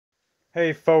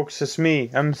Hey folks, it's me,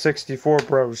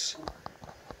 m64blog.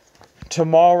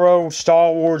 Tomorrow,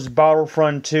 Star Wars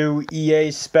Battlefront 2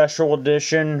 EA Special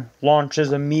Edition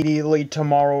launches immediately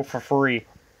tomorrow for free.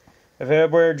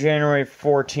 Available January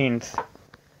 14th.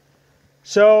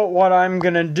 So, what I'm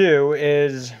gonna do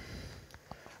is,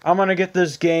 I'm gonna get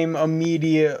this game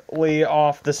immediately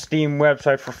off the Steam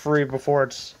website for free before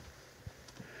it's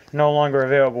no longer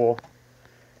available.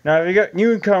 Now, if you got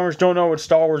newcomers don't know what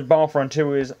Star Wars Battlefront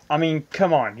 2 is, I mean,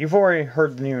 come on, you've already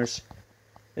heard the news.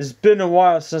 It's been a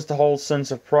while since the whole sense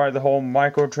of pride, the whole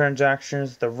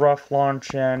microtransactions, the rough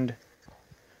launch, and,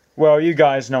 well, you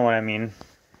guys know what I mean.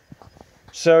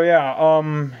 So, yeah,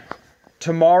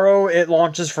 tomorrow it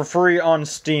launches for free on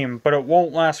Steam, but it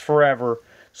won't last forever.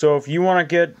 So, if you want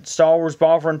to get Star Wars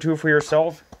Battlefront 2 for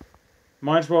yourself,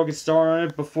 might as well get started on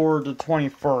it before the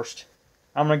 21st.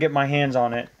 I'm gonna get my hands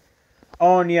on it.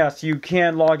 Oh, and yes, you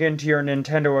can log into your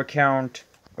Nintendo account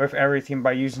with everything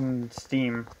by using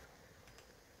Steam.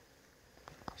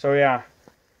 So, yeah.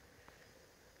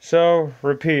 So,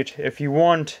 repeat, if you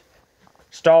want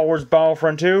Star Wars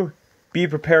Battlefront 2, be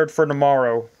prepared for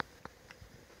tomorrow.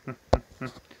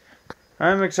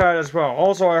 I'm excited as well.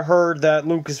 Also, I heard that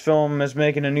Lucasfilm is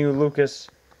making a new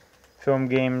Lucasfilm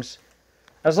games.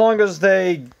 As long as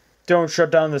they don't shut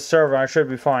down the server, I should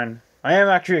be fine. I am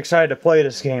actually excited to play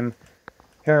this game.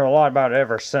 Hearing a lot about it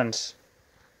ever since.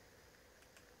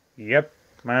 Yep,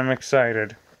 I'm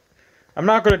excited. I'm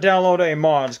not going to download any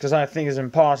mods because I think it's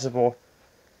impossible.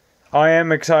 I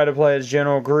am excited to play as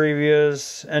General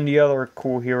Grievous and the other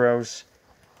cool heroes.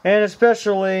 And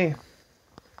especially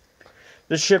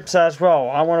the ships as well.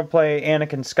 I want to play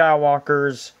Anakin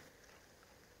Skywalker's.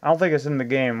 I don't think it's in the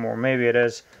game, or maybe it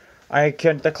is.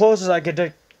 The closest I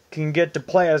can get to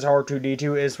play as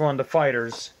R2-D2 is one of the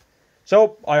fighters.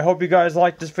 So, I hope you guys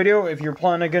liked this video. If you're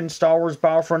planning against Star Wars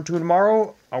Battlefront 2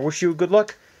 tomorrow, I wish you good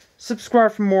luck.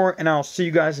 Subscribe for more, and I'll see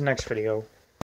you guys in the next video.